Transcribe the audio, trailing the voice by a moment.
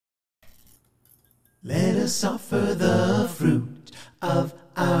Let us offer the fruit of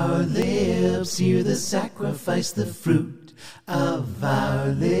our lips. Hear the sacrifice, the fruit of our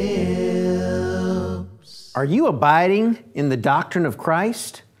lips. Are you abiding in the doctrine of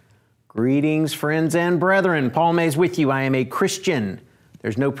Christ? Greetings, friends and brethren. Paul Mays with you. I am a Christian.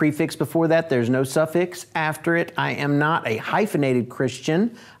 There's no prefix before that. There's no suffix after it. I am not a hyphenated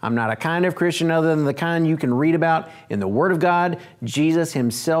Christian. I'm not a kind of Christian other than the kind you can read about in the Word of God. Jesus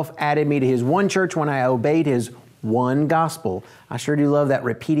himself added me to his one church when I obeyed his one gospel. I sure do love that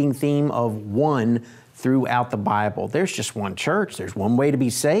repeating theme of one throughout the Bible. There's just one church. There's one way to be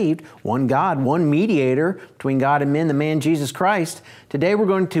saved, one God, one mediator between God and men, the man Jesus Christ. Today we're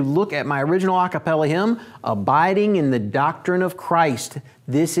going to look at my original a cappella hymn, Abiding in the Doctrine of Christ.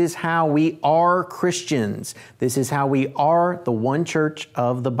 This is how we are Christians. This is how we are the one church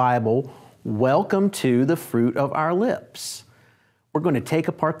of the Bible. Welcome to the fruit of our lips. We're going to take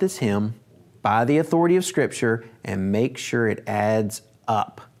apart this hymn by the authority of Scripture and make sure it adds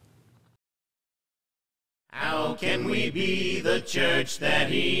up. How can we be the church that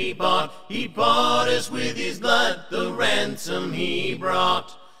he bought? He bought us with his blood, the ransom he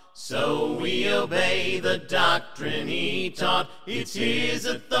brought. So we obey the doctrine he taught. It's his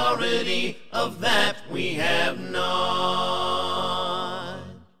authority, of that we have not.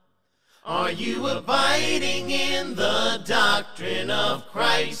 Are you abiding in the doctrine of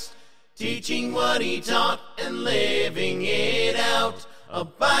Christ? Teaching what he taught and living it out.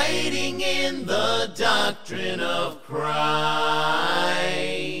 Abiding in the doctrine of Christ.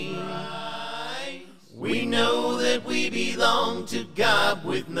 We know that we belong to God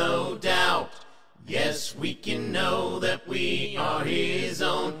with no doubt. Yes, we can know that we are his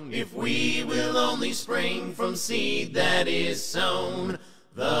own if we will only spring from seed that is sown.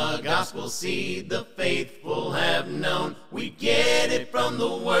 The gospel seed the faithful have known. We get it from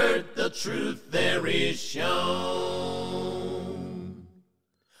the word, the truth there is shown.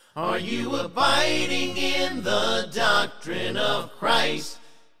 Are you abiding in the doctrine of Christ?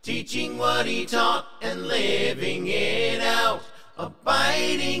 Teaching what he taught and living it out.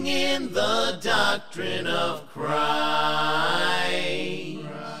 Abiding in the doctrine of Christ.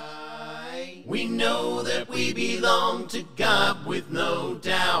 We know that we belong to God with no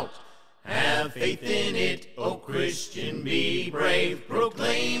doubt. Have faith in it, O Christian, be brave.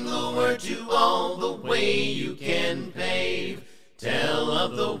 Proclaim the word to all the way you can pave. Tell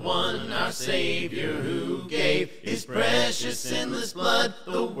of the one, our Savior, who gave his precious sinless blood,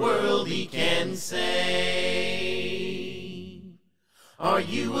 the world he can save. Are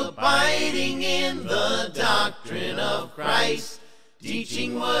you abiding in the doctrine of Christ?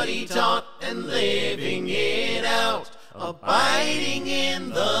 Teaching what he taught and living it out. Abiding in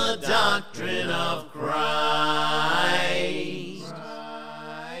the doctrine of Christ.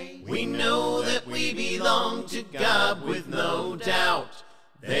 We know that we belong to God with no doubt.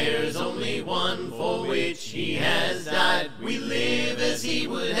 There's only one for which he has died. We live as he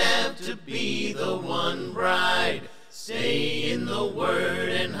would have to be the one bride. Stay in the word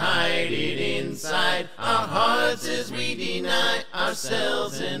and hide it inside our hearts as we deny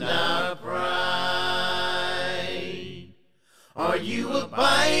ourselves and our pride. Are you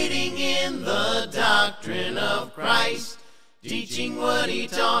abiding in the doctrine of Christ? Teaching what he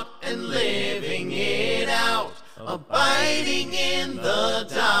taught and living it out. Abiding in the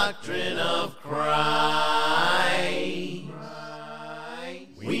doctrine of Christ.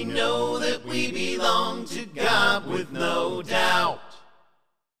 We know that we belong to God with no doubt.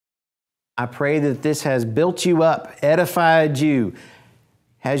 I pray that this has built you up, edified you,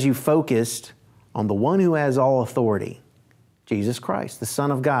 has you focused on the one who has all authority, Jesus Christ, the Son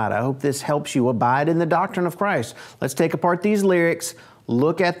of God. I hope this helps you abide in the doctrine of Christ. Let's take apart these lyrics,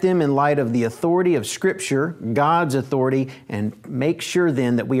 look at them in light of the authority of Scripture, God's authority, and make sure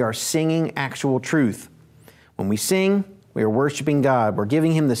then that we are singing actual truth. When we sing, we are worshiping God. We're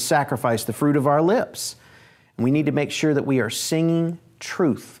giving him the sacrifice, the fruit of our lips. And we need to make sure that we are singing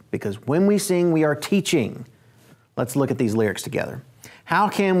truth, because when we sing, we are teaching. Let's look at these lyrics together. How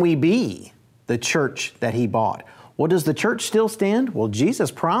can we be the church that he bought? Well, does the church still stand? Well,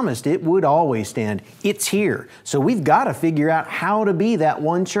 Jesus promised it would always stand. It's here. So we've got to figure out how to be that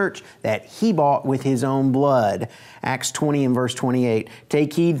one church that he bought with his own blood. Acts 20 and verse 28.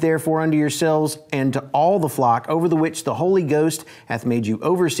 Take heed therefore unto yourselves and to all the flock over the which the Holy Ghost hath made you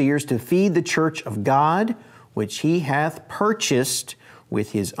overseers to feed the church of God, which he hath purchased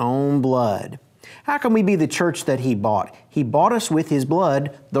with his own blood. How can we be the church that he bought? He bought us with his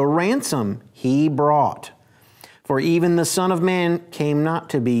blood, the ransom he brought. For even the Son of Man came not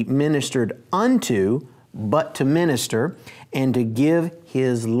to be ministered unto, but to minister and to give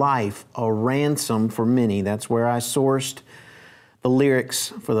his life a ransom for many. That's where I sourced the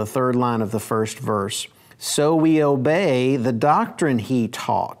lyrics for the third line of the first verse. So we obey the doctrine he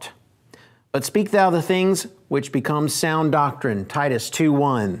taught. But speak thou the things which become sound doctrine. Titus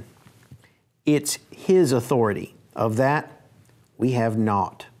 2:1. It's his authority. Of that, we have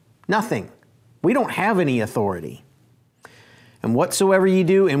naught. Nothing. We don't have any authority. And whatsoever ye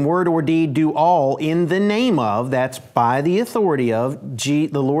do in word or deed, do all in the name of, that's by the authority of, the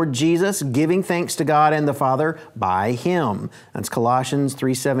Lord Jesus, giving thanks to God and the Father by him. That's Colossians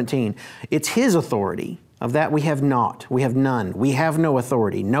 3:17. It's his authority. Of that we have naught. We have none. We have no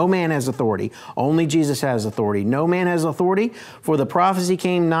authority. No man has authority. Only Jesus has authority. No man has authority, for the prophecy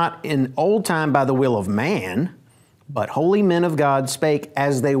came not in old time by the will of man, but holy men of God spake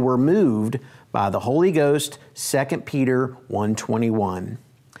as they were moved by the Holy Ghost, 2 Peter 1:21.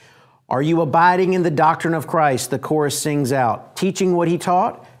 Are you abiding in the doctrine of Christ? The chorus sings out, teaching what he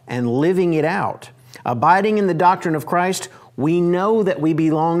taught and living it out. Abiding in the doctrine of Christ, we know that we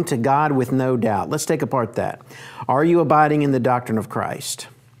belong to God with no doubt. Let's take apart that. Are you abiding in the doctrine of Christ?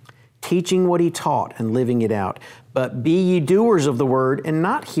 Teaching what he taught and living it out. But be ye doers of the word and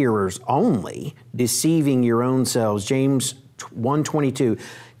not hearers only, deceiving your own selves. James 1:22.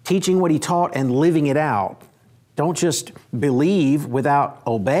 Teaching what he taught and living it out. Don't just believe without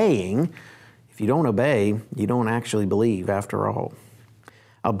obeying. If you don't obey, you don't actually believe after all.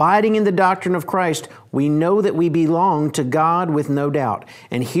 Abiding in the doctrine of Christ, we know that we belong to God with no doubt.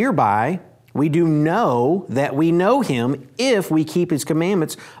 And hereby, we do know that we know him if we keep his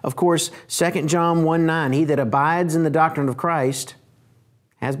commandments. Of course, 2 John 1:9, he that abides in the doctrine of Christ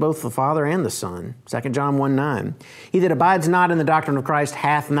has both the Father and the Son. 2 John 1:9. He that abides not in the doctrine of Christ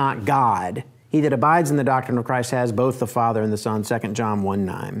hath not God. He that abides in the doctrine of Christ has both the Father and the Son. 2 John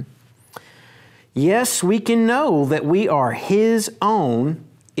 1:9. Yes, we can know that we are his own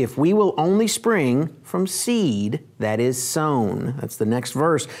if we will only spring from seed that is sown. That's the next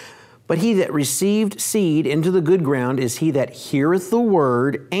verse. But he that received seed into the good ground is he that heareth the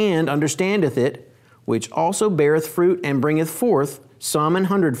word and understandeth it, which also beareth fruit and bringeth forth some an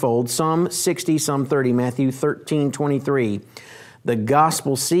hundredfold, some 60, some 30. Matthew 13:23. The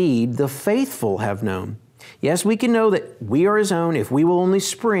gospel seed the faithful have known. Yes, we can know that we are his own if we will only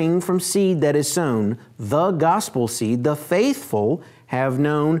spring from seed that is sown. The gospel seed, the faithful have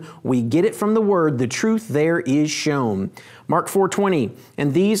known. We get it from the word. The truth there is shown. Mark 4:20,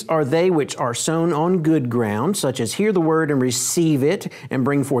 and these are they which are sown on good ground, such as hear the word and receive it and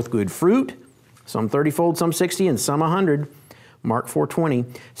bring forth good fruit, some 30-fold, some 60, and some 100. Mark 4:20,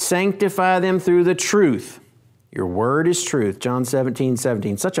 sanctify them through the truth. Your word is truth. John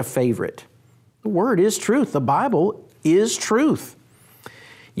 17:17, such a favorite. The word is truth. The Bible is truth.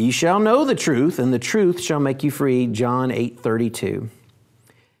 Ye shall know the truth, and the truth shall make you free. John 8:32.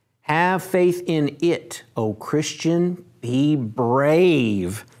 Have faith in it, O Christian. Be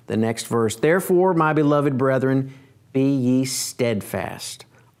brave. The next verse. Therefore, my beloved brethren, be ye steadfast,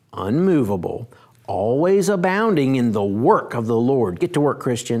 unmovable, always abounding in the work of the Lord. Get to work,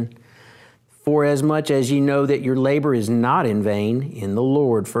 Christian. For as much as ye know that your labor is not in vain in the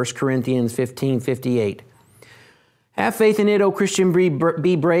Lord. 1 Corinthians 15:58. Have faith in it, O Christian,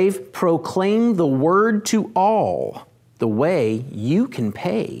 be brave. Proclaim the word to all, the way you can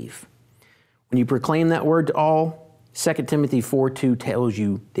pave. When you proclaim that word to all, 2 Timothy 4:2 tells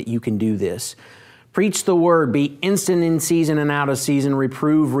you that you can do this. Preach the word, be instant in season and out of season,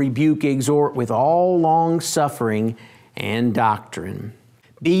 reprove, rebuke, exhort with all long suffering and doctrine.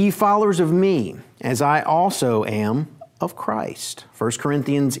 Be ye followers of me, as I also am of Christ. 1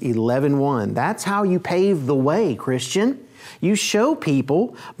 Corinthians 11:1. That's how you pave the way, Christian. You show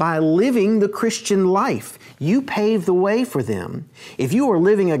people by living the Christian life. You pave the way for them. If you are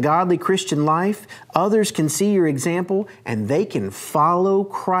living a godly Christian life, others can see your example and they can follow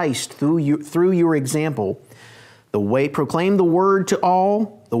Christ through your example. Proclaim the word to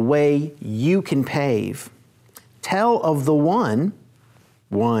all, the way you can pave. Tell of the one,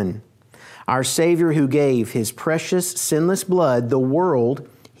 our Savior who gave His precious sinless blood, the world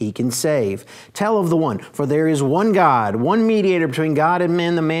He can save. Tell of the one, for there is one God, one mediator between God and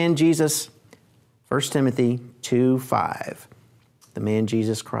men, the man Jesus. 1 Timothy 2:5, the man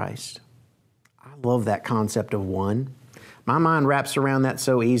Jesus Christ. I love that concept of one. My mind wraps around that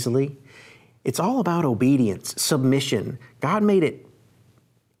so easily. It's all about obedience, submission. God made it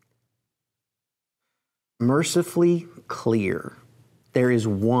mercifully clear. There is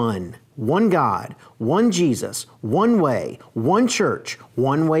one God, one Jesus, one way, one church,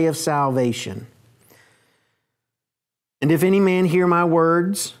 one way of salvation. And if any man hear my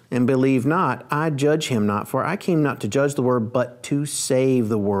words and believe not, I judge him not, for I came not to judge the world, but to save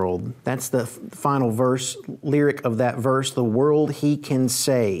the world. That's the final lyric of that verse, the world he can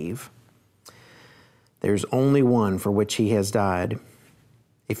save. There's only one for which he has died.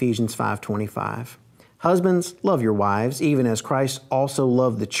 Ephesians 5:25. Husbands, love your wives, even as Christ also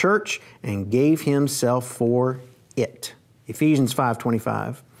loved the church and gave himself for it. Ephesians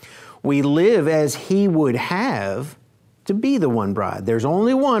 5:25. We live as he would have to be the one bride. There's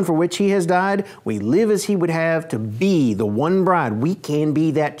only one for which he has died. We live as he would have to be the one bride. We can be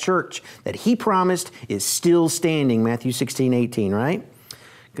that church that he promised is still standing, Matthew 16:18, right?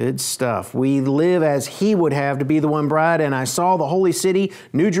 Good stuff. We live as he would have to be the one bride. And I saw the holy city,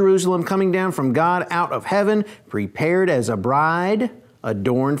 New Jerusalem, coming down from God out of heaven, prepared as a bride,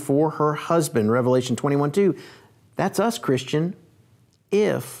 adorned for her husband. Revelation 21:2. That's us, Christian,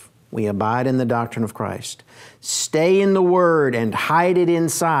 if we abide in the doctrine of Christ. Stay in the Word and hide it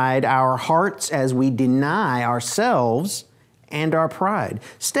inside our hearts as we deny ourselves and our pride.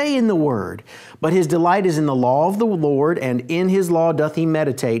 Stay in the Word. But his delight is in the law of the Lord, and in his law doth he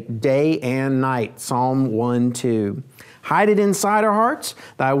meditate day and night. Psalm 1:2. Hide it inside our hearts.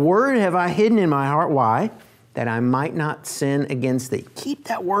 Thy word have I hidden in my heart. Why? That I might not sin against thee. Keep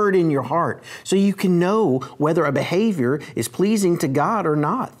that word in your heart so you can know whether a behavior is pleasing to God or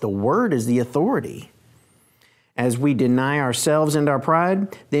not. The word is the authority. As we deny ourselves and our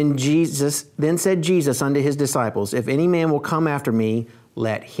pride, then said Jesus unto his disciples, if any man will come after me,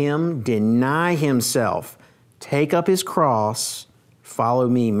 let him deny himself, take up his cross, follow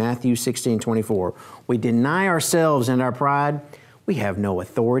me. Matthew 16:24. We deny ourselves and our pride. We have no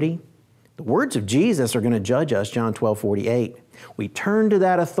authority. The words of Jesus are going to judge us, John 12:48. We turn to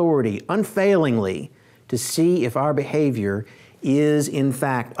that authority unfailingly to see if our behavior is, in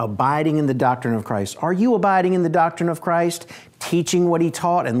fact, abiding in the doctrine of Christ. Are you abiding in the doctrine of Christ, teaching what he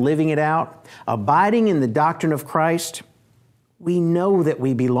taught and living it out? Abiding in the doctrine of Christ, we know that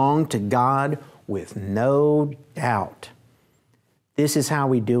we belong to God with no doubt. This is how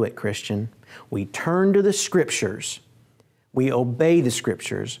we do it, Christian. We turn to the Scriptures. We obey the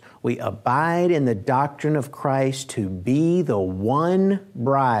Scriptures. We abide in the doctrine of Christ to be the one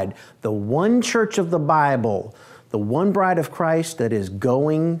bride, the one church of the Bible, the one bride of Christ that is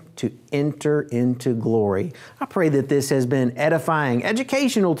going to enter into glory. I pray that this has been edifying,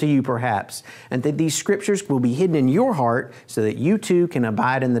 educational to you perhaps, and that these Scriptures will be hidden in your heart so that you too can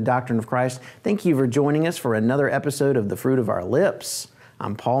abide in the doctrine of Christ. Thank you for joining us for another episode of The Fruit of Our Lips.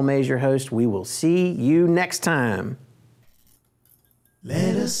 I'm Paul Mays, your host. We will see you next time.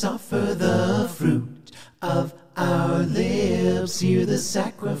 Let us offer the fruit of our lips. Hear the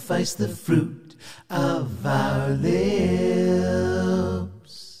sacrifice, the fruit of our lips.